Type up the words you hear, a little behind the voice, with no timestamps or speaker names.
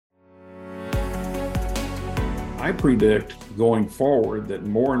I predict going forward that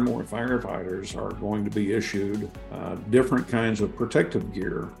more and more firefighters are going to be issued different kinds of protective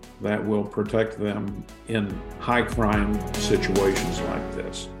gear that will protect them in high crime situations like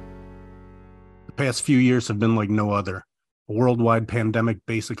this. The past few years have been like no other. A worldwide pandemic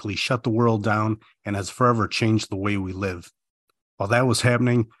basically shut the world down and has forever changed the way we live. While that was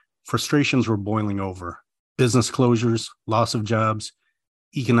happening, frustrations were boiling over. Business closures, loss of jobs,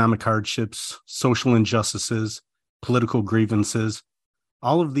 economic hardships, social injustices, political grievances,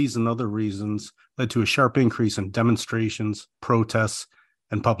 all of these and other reasons led to a sharp increase in demonstrations, protests,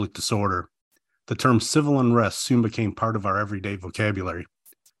 and public disorder. The term civil unrest soon became part of our everyday vocabulary.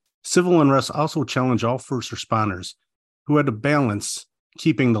 Civil unrest also challenged all first responders who had to balance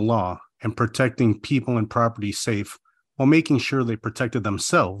keeping the law and protecting people and property safe while making sure they protected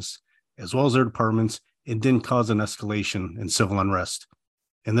themselves as well as their departments and didn't cause an escalation in civil unrest.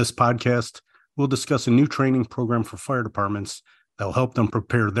 In this podcast, we'll discuss a new training program for fire departments that will help them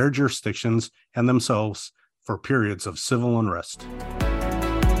prepare their jurisdictions and themselves for periods of civil unrest.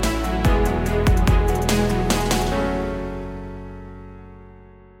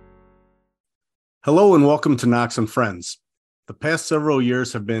 Hello and welcome to Knox and Friends. The past several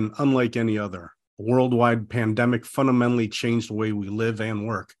years have been unlike any other. A worldwide pandemic fundamentally changed the way we live and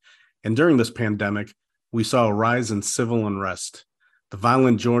work. And during this pandemic, we saw a rise in civil unrest. The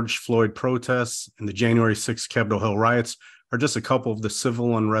violent George Floyd protests and the January 6th Capitol Hill riots are just a couple of the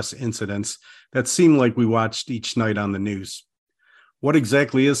civil unrest incidents that seem like we watched each night on the news. What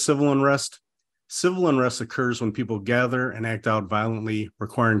exactly is civil unrest? Civil unrest occurs when people gather and act out violently,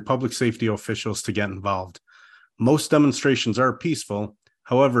 requiring public safety officials to get involved. Most demonstrations are peaceful,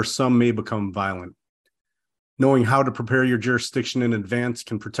 however, some may become violent. Knowing how to prepare your jurisdiction in advance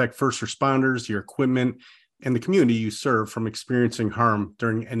can protect first responders, your equipment, and the community you serve from experiencing harm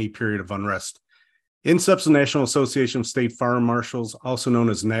during any period of unrest. NASFM's National Association of State Fire Marshals, also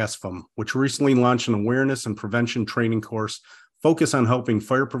known as NASFM, which recently launched an awareness and prevention training course focused on helping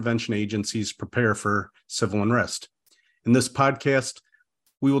fire prevention agencies prepare for civil unrest. In this podcast,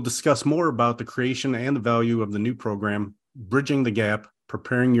 we will discuss more about the creation and the value of the new program, Bridging the Gap,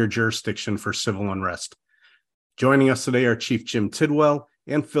 Preparing Your Jurisdiction for Civil Unrest. Joining us today are Chief Jim Tidwell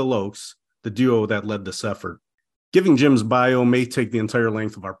and Phil Oakes, the duo that led this effort. Giving Jim's bio may take the entire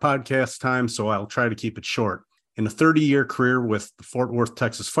length of our podcast time, so I'll try to keep it short. In a 30-year career with the Fort Worth,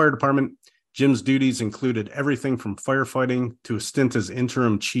 Texas Fire Department, Jim's duties included everything from firefighting to a stint as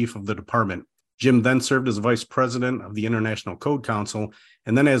interim chief of the department. Jim then served as vice president of the International Code Council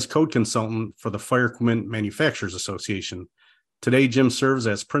and then as code consultant for the Fire Equipment Manufacturers Association. Today, Jim serves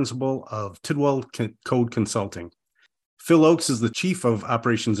as principal of Tidwell Code Consulting. Phil Oakes is the Chief of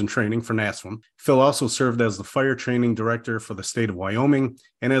Operations and Training for NASFM. Phil also served as the Fire Training Director for the state of Wyoming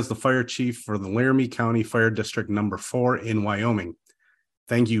and as the Fire Chief for the Laramie County Fire District No. 4 in Wyoming.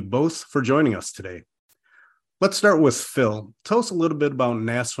 Thank you both for joining us today. Let's start with Phil. Tell us a little bit about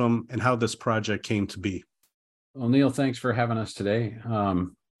NASFM and how this project came to be. Well, Neil, thanks for having us today.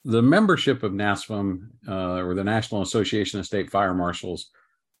 The membership of NASFM, or the National Association of State Fire Marshals,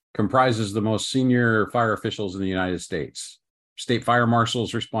 comprises the most senior fire officials in the United States. State fire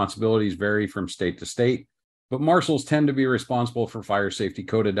marshals' responsibilities vary from state to state, but marshals tend to be responsible for fire safety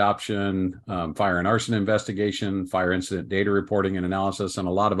code adoption, fire and arson investigation, fire incident data reporting and analysis, and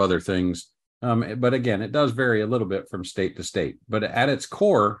a lot of other things. But again, it does vary a little bit from state to state. But at its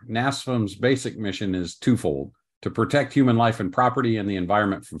core, NASFM's basic mission is twofold: to protect human life and property and the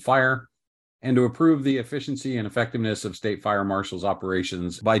environment from fire, and to improve the efficiency and effectiveness of state fire marshals'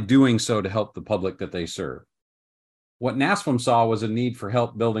 operations by doing so to help the public that they serve. What NASFM saw was a need for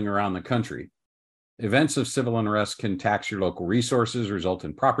help building around the country. Events of civil unrest can tax your local resources, result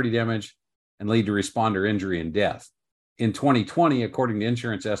in property damage, and lead to responder injury and death. In 2020, according to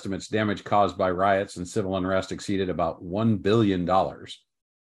insurance estimates, damage caused by riots and civil unrest exceeded about $1 billion. In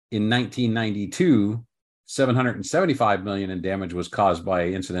 1992, $775 million in damage was caused by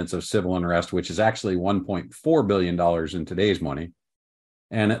incidents of civil unrest, which is actually $1.4 billion in today's money.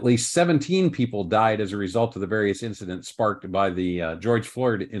 And at least 17 people died as a result of the various incidents sparked by the George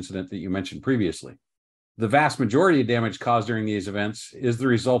Floyd incident that you mentioned previously. The vast majority of damage caused during these events is the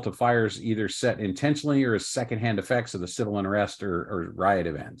result of fires either set intentionally or as secondhand effects of the civil unrest or riot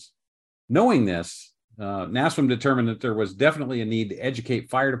events. Knowing this, NASFM determined that there was definitely a need to educate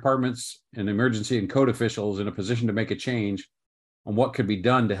fire departments and emergency and code officials in a position to make a change on what could be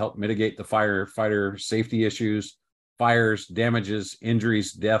done to help mitigate the firefighter safety issues, fires, damages,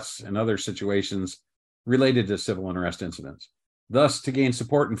 injuries, deaths, and other situations related to civil unrest incidents. Thus, to gain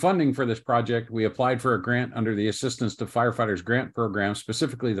support and funding for this project, we applied for a grant under the Assistance to Firefighters Grant Program,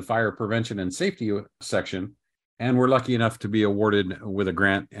 specifically the Fire Prevention and Safety section, And we're lucky enough to be awarded with a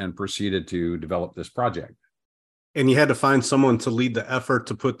grant and proceeded to develop this project. And you had to find someone to lead the effort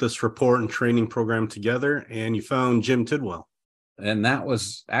to put this report and training program together, and you found Jim Tidwell. And that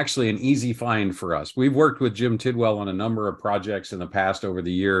was actually an easy find for us. We've worked with Jim Tidwell on a number of projects in the past over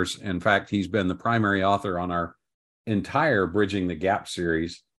the years. In fact, he's been the primary author on our entire Bridging the Gap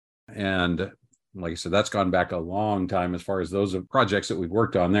series. And like I said, that's gone back a long time as far as those projects that we've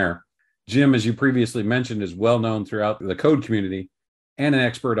worked on there. Jim, as you previously mentioned, is well known throughout the code community and an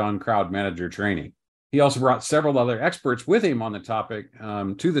expert on crowd manager training. He also brought several other experts with him on the topic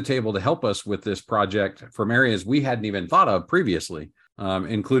to the table to help us with this project from areas we hadn't even thought of previously,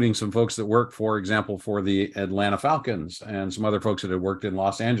 including some folks that work, for example, for the Atlanta Falcons and some other folks that had worked in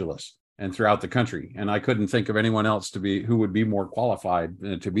Los Angeles and throughout the country. And I couldn't think of anyone else who would be more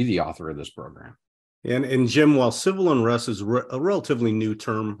qualified to be the author of this program. And Jim, while civil unrest is a relatively new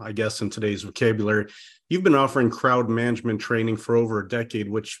term, I guess, in today's vocabulary, you've been offering crowd management training for over a decade,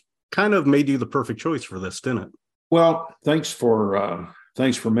 which kind of made you the perfect choice for this, didn't it? Well, thanks for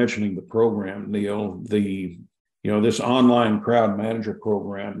mentioning the program, Neil. This online crowd manager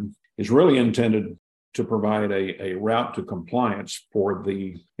program is really intended to provide a route to compliance for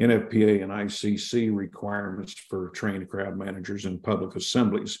the NFPA and ICC requirements for trained crowd managers in public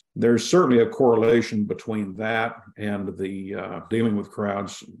assemblies. There's certainly a correlation between that and the dealing with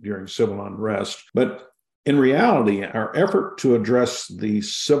crowds during civil unrest, but in reality, our effort to address the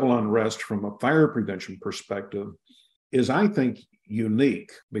civil unrest from a fire prevention perspective is, I think,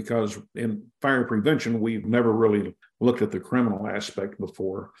 unique because in fire prevention, we've never really looked at the criminal aspect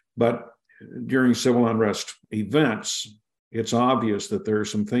before. But during civil unrest events, it's obvious that there are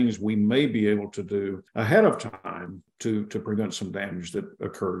some things we may be able to do ahead of time to prevent some damage that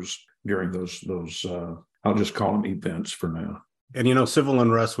occurs during those I'll just call them events for now. And, civil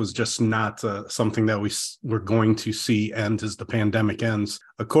unrest was just not something that we're going to see end as the pandemic ends.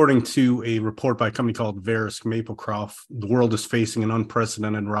 According to a report by a company called Verisk Maplecroft, the world is facing an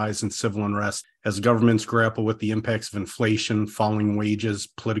unprecedented rise in civil unrest as governments grapple with the impacts of inflation, falling wages,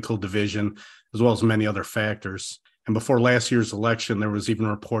 political division, as well as many other factors. And before last year's election, there was even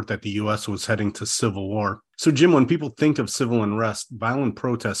a report that the U.S. was heading to civil war. So, Jim, when people think of civil unrest, violent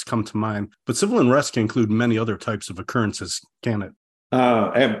protests come to mind, but civil unrest can include many other types of occurrences, can it?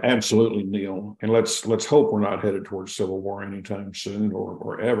 Absolutely, Neil. And let's hope we're not headed towards civil war anytime soon,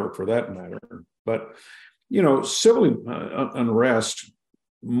 or ever for that matter. But, civil unrest,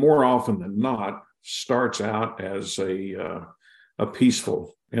 more often than not, starts out as a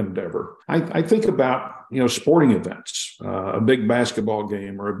peaceful endeavor. I think about, sporting events, a big basketball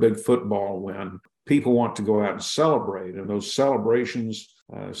game or a big football win. People want to go out and celebrate, and those celebrations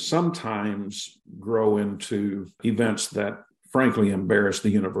sometimes grow into events that frankly embarrass the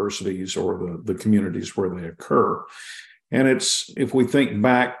universities or the communities where they occur. And if we think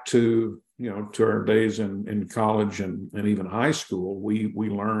back to our days in college and even high school, we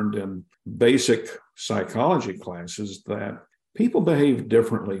learned in basic psychology classes that people behave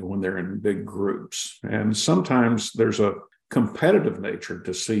differently when they're in big groups. And sometimes there's a competitive nature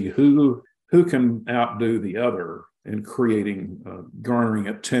to see who can outdo the other in garnering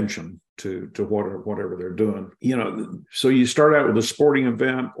attention to whatever they're doing. So you start out with a sporting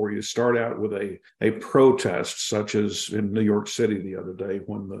event, or you start out with a protest, such as in New York City the other day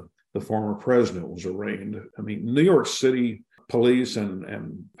when the former president was arraigned. I mean, New York City police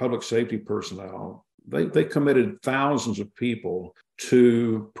and public safety personnel, they committed thousands of people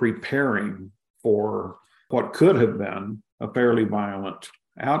to preparing for what could have been a fairly violent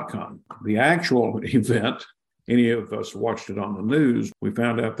outcome. The actual event, any of us watched it on the news, we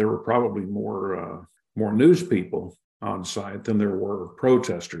found out there were probably more news people on site than there were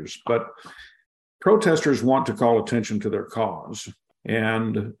protesters. But protesters want to call attention to their cause.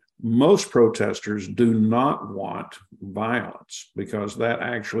 And most protesters do not want violence because that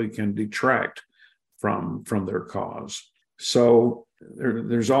actually can detract from their cause. So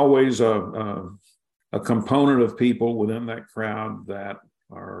there's always a component of people within that crowd that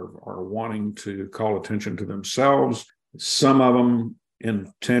are wanting to call attention to themselves. Some of them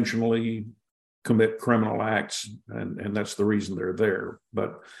intentionally commit criminal acts, and that's the reason they're there.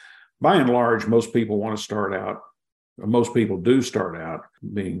 But by and large, most people do start out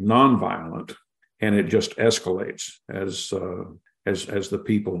being nonviolent, and it just escalates as the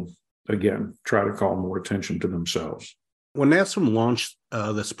people, again, try to call more attention to themselves. When NASFM launched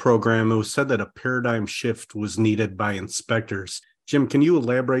this program, it was said that a paradigm shift was needed by inspectors. Jim, can you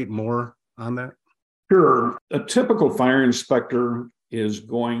elaborate more on that? Sure. A typical fire inspector is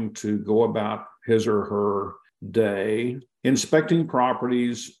going to go about his or her day inspecting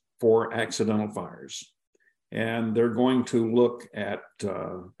properties for accidental fires. and they're going to look at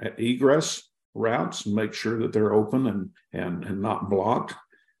egress routes and make sure that they're open and not blocked.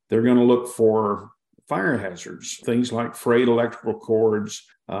 They're going to look for fire hazards, things like frayed electrical cords,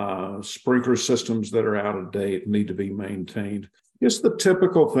 sprinkler systems that are out of date, need to be maintained. Just the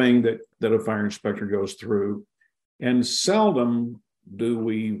typical thing that a fire inspector goes through. And seldom do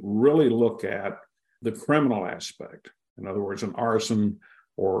we really look at the criminal aspect. In other words, an arson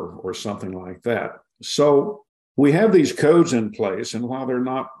or something like that. So we have these codes in place, and while they're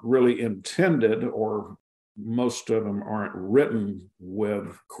not really intended, or most of them aren't written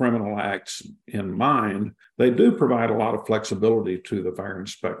with criminal acts in mind, they do provide a lot of flexibility to the fire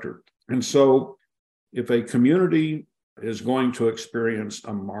inspector. And so if a community is going to experience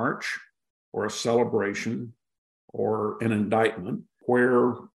a march or a celebration or an indictment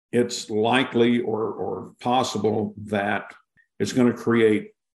where it's likely or possible that it's going to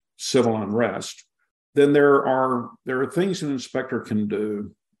create civil unrest, then there are things an inspector can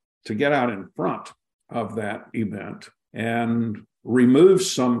do to get out in front of that event and remove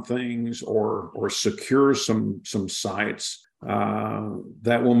some things or secure some sites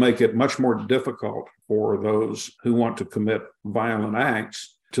that will make it much more difficult for those who want to commit violent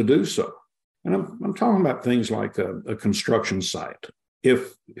acts to do so. And I'm talking about things like a construction site.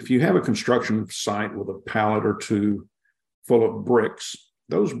 If you have a construction site with a pallet or two full of bricks,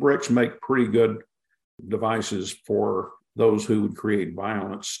 those bricks make pretty good devices for those who would create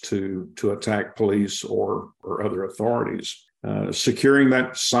violence to attack police or other authorities. Securing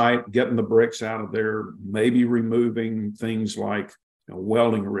that site, getting the bricks out of there, maybe removing things like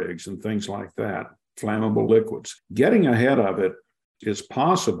welding rigs and things like that, flammable liquids. Getting ahead of it is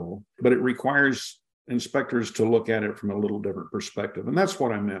possible, but it requires inspectors to look at it from a little different perspective. And that's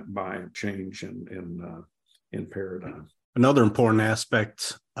what I meant by change in paradigm. Another important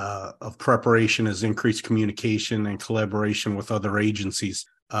aspect of preparation is increased communication and collaboration with other agencies.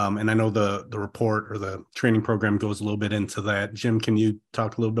 And I know the report or the training program goes a little bit into that. Jim, can you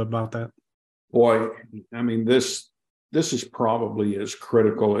talk a little bit about that? Boy, I mean, this is probably as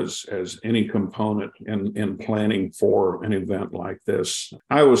critical as any component in planning for an event like this.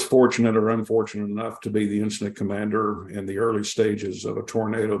 I was fortunate or unfortunate enough to be the incident commander in the early stages of a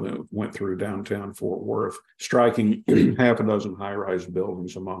tornado that went through downtown Fort Worth, striking half a dozen high-rise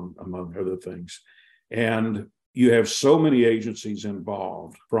buildings, among other things. And you have so many agencies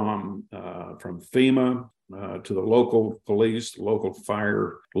involved, from FEMA to the local police, local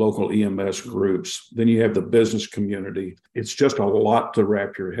fire, local EMS groups. Then you have the business community. It's just a lot to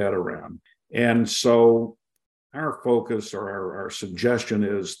wrap your head around. And so our focus or our suggestion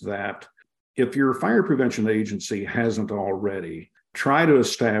is that if your fire prevention agency hasn't already, try to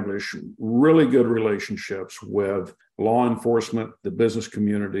establish really good relationships with law enforcement, the business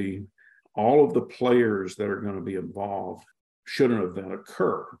community, all of the players that are going to be involved should an event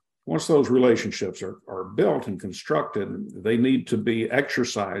occur. Once those relationships are built and constructed, they need to be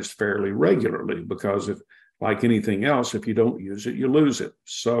exercised fairly regularly, because if, like anything else, if you don't use it, you lose it.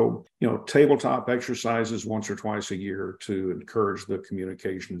 So, tabletop exercises once or twice a year to encourage the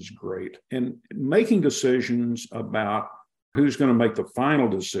communication is great. And making decisions about who's going to make the final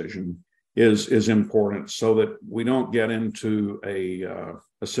decision is important, so that we don't get into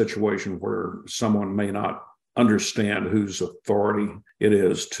a situation where someone may not understand whose authority it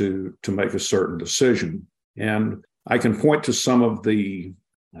is to make a certain decision. And I can point to some of the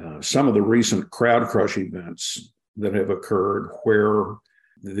recent crowd crush events that have occurred where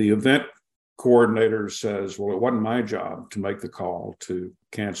the event coordinator says, well, it wasn't my job to make the call to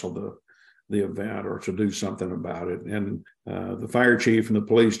cancel the event or to do something about it. And the fire chief and the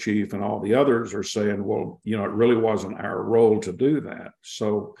police chief and all the others are saying, well, it really wasn't our role to do that.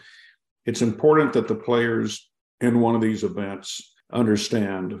 So it's important that the players in one of these events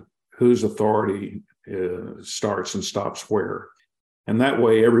understand whose authority starts and stops where. And that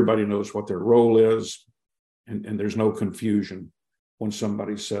way everybody knows what their role is, and there's no confusion when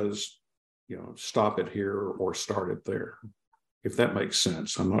somebody says, stop it here or start it there. If that makes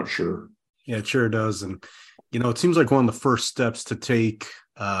sense, I'm not sure. Yeah, it sure does. And, it seems like one of the first steps to take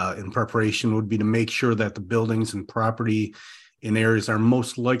in preparation would be to make sure that the buildings and property in areas are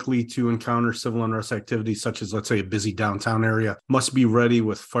most likely to encounter civil unrest activities, such as, let's say, a busy downtown area, must be ready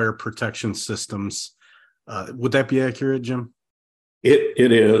with fire protection systems. Would that be accurate, Jim?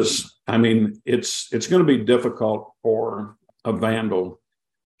 It is. I mean, it's going to be difficult for a vandal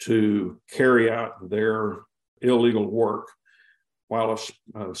to carry out their illegal work while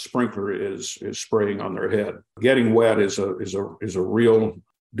a sprinkler is spraying on their head. Getting wet is a real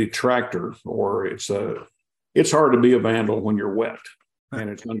detractor, or it's hard to be a vandal when you're wet and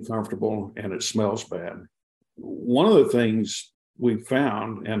it's uncomfortable and it smells bad. one of the things we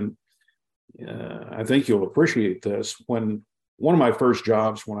found, and I think you'll appreciate this, when one of my first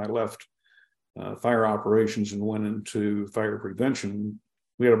jobs when I left fire operations and went into fire prevention,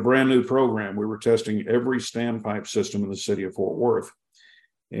 we had a brand new program. We were testing every standpipe system in the city of Fort Worth.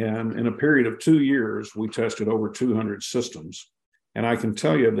 And in a period of 2 years, we tested over 200 systems. And I can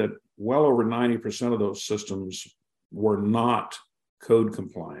tell you that well over 90% of those systems were not code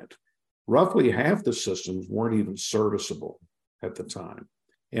compliant. Roughly half the systems weren't even serviceable at the time.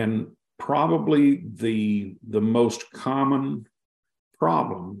 And probably the most common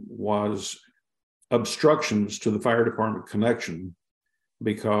problem was obstructions to the fire department connection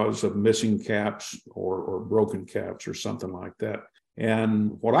because of missing caps or broken caps or something like that.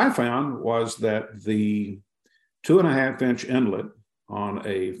 And what I found was that the 2.5-inch inlet on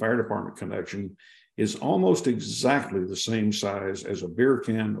a fire department connection is almost exactly the same size as a beer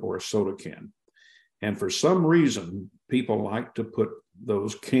can or a soda can. And for some reason, people like to put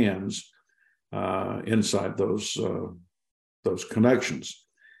those cans inside those connections.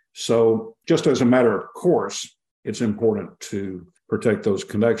 So just as a matter of course, it's important to protect those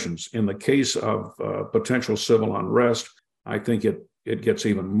connections. In the case of potential civil unrest, I think it gets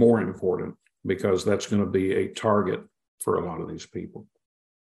even more important because that's going to be a target for a lot of these people.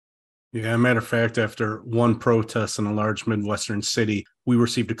 Yeah, matter of fact, after one protest in a large Midwestern city, we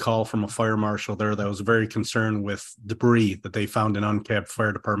received a call from a fire marshal there that was very concerned with debris that they found in uncapped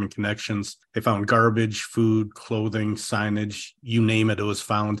fire department connections. They found garbage, food, clothing, signage, you name it, it was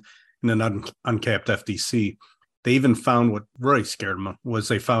found in an uncapped FDC. They even found what really scared them was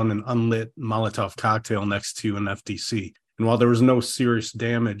they found an unlit Molotov cocktail next to an FDC. And while there was no serious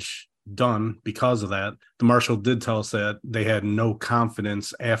damage done because of that, the marshal did tell us that they had no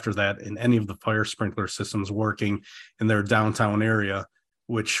confidence after that in any of the fire sprinkler systems working in their downtown area,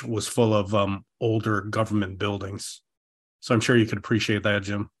 which was full of older government buildings. So I'm sure you could appreciate that,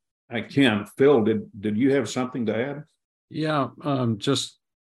 Jim. I can. Phil, did you have something to add? Yeah, just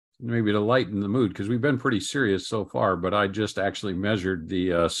maybe to lighten the mood, because we've been pretty serious so far, but I just actually measured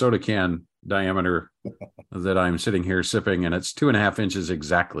the soda can diameter that I'm sitting here sipping, and it's 2.5 inches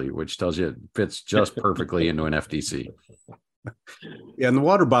exactly, which tells you it fits just perfectly into an FDC. Yeah, and the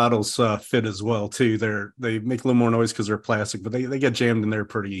water bottles fit as well too. They make a little more noise because they're plastic, but they get jammed in there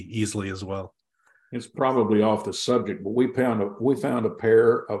pretty easily as well. It's probably off the subject, but we found a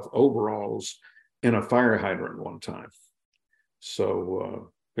pair of overalls in a fire hydrant one time.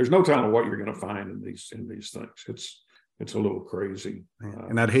 So there's no telling what you're going to find in these things. It's a little crazy.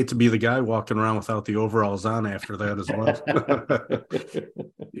 And I'd hate to be the guy walking around without the overalls on after that as well.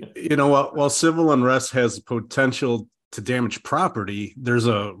 You know, while civil unrest has potential to damage property, there's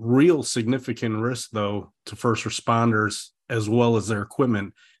a real significant risk, though, to first responders as well as their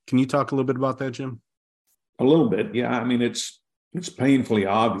equipment. Can you talk a little bit about that, Jim? A little bit, yeah. I mean, it's painfully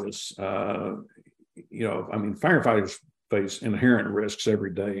obvious. Firefighters face inherent risks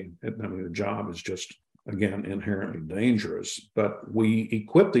every day. The job is just, again, inherently dangerous. But we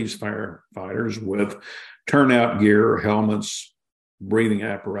equip these firefighters with turnout gear, helmets, breathing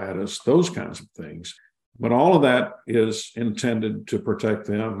apparatus, those kinds of things. But all of that is intended to protect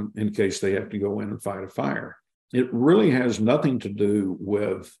them in case they have to go in and fight a fire. It really has nothing to do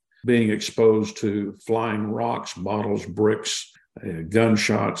with being exposed to flying rocks, bottles, bricks,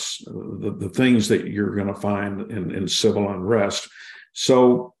 gunshots, the things that you're going to find in civil unrest.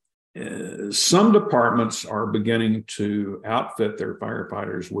 So some departments are beginning to outfit their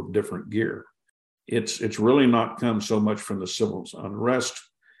firefighters with different gear. It's really not come so much from the civil unrest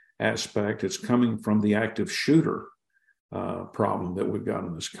aspect. It's coming from the active shooter problem that we've got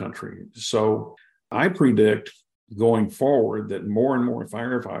in this country. So I predict going forward that more and more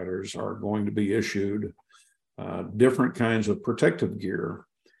firefighters are going to be issued different kinds of protective gear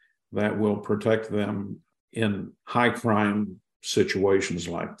that will protect them in high crime situations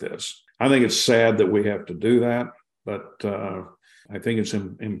like this. I think it's sad that we have to do that, but I think it's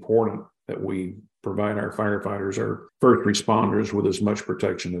important that we provide our firefighters, our first responders, with as much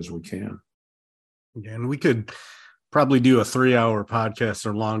protection as we can. And we could probably do a 3-hour podcast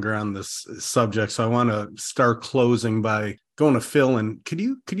or longer on this subject. So I want to start closing by going to Phil. And could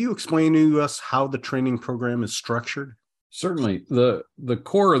you explain to us how the training program is structured? Certainly. The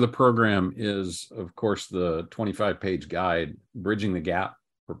core of the program is, of course, the 25-page guide, Bridging the Gap,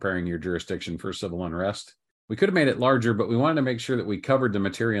 Preparing Your Jurisdiction for Civil Unrest. We could have made it larger, but we wanted to make sure that we covered the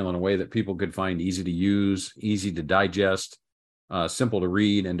material in a way that people could find easy to use, easy to digest, simple to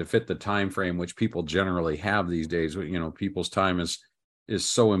read, and to fit the time frame which people generally have these days. People's time is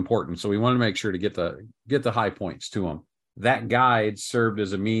so important. So we want to make sure to get the high points to them. That guide served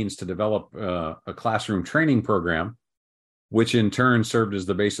as a means to develop a classroom training program, which in turn served as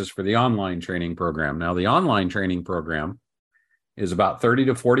the basis for the online training program. Now, the online training program is about 30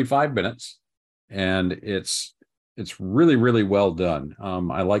 to 45 minutes, and it's really, really well done.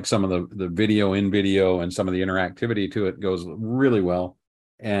 I like some of the video and some of the interactivity to it goes really well.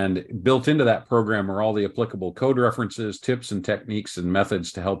 And built into that program are all the applicable code references, tips and techniques and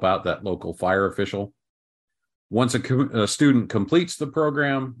methods to help out that local fire official. Once a student completes the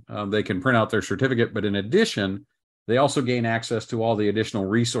program, they can print out their certificate, but in addition, they also gain access to all the additional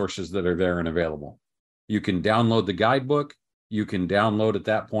resources that are there and available. You can download the guidebook. You can download at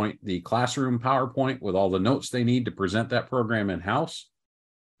that point the classroom PowerPoint with all the notes they need to present that program in-house,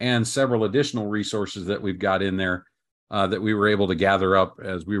 and several additional resources that we've got in there that we were able to gather up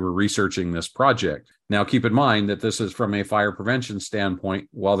as we were researching this project. Now, keep in mind that this is from a fire prevention standpoint.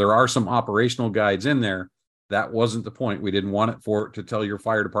 While there are some operational guides in there, that wasn't the point. We didn't want it to tell your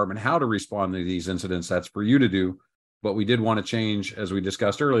fire department how to respond to these incidents. That's for you to do. But we did want to change, as we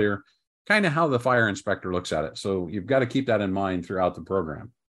discussed earlier, kind of how the fire inspector looks at it. So you've got to keep that in mind throughout the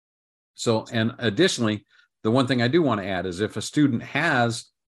program. So, and additionally, the one thing I do want to add is if a student has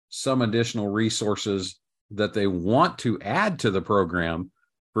some additional resources that they want to add to the program,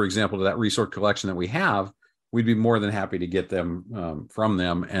 for example, to that resource collection that we have, we'd be more than happy to get them from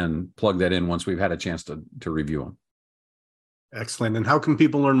them and plug that in once we've had a chance to review them. Excellent. And how can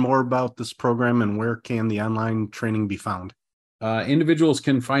people learn more about this program, and where can the online training be found? Individuals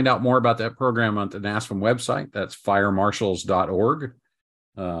can find out more about that program on the NASFM website. That's firemarshals.org.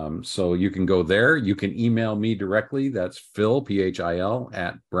 So you can go there. You can email me directly. That's Phil, Phil,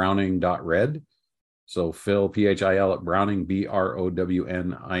 at browning.red. So Phil, Phil, at browning,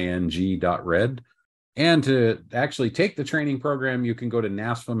 browning.red. And to actually take the training program, you can go to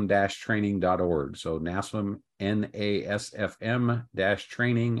NASFM-training.org. So NASFM,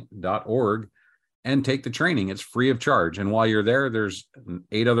 NASFM-training.org, and take the training. It's free of charge. And while you're there, there's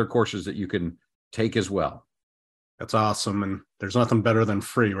 8 other courses that you can take as well. That's awesome. And there's nothing better than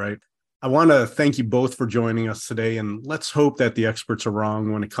free, right? I want to thank you both for joining us today. And let's hope that the experts are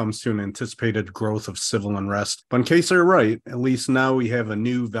wrong when it comes to an anticipated growth of civil unrest. But in case they're right, at least now we have a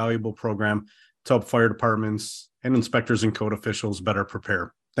new valuable program to help fire departments and inspectors and code officials better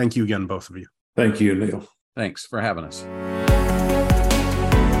prepare. Thank you again, both of you. Thank you, Neil. Thanks for having us.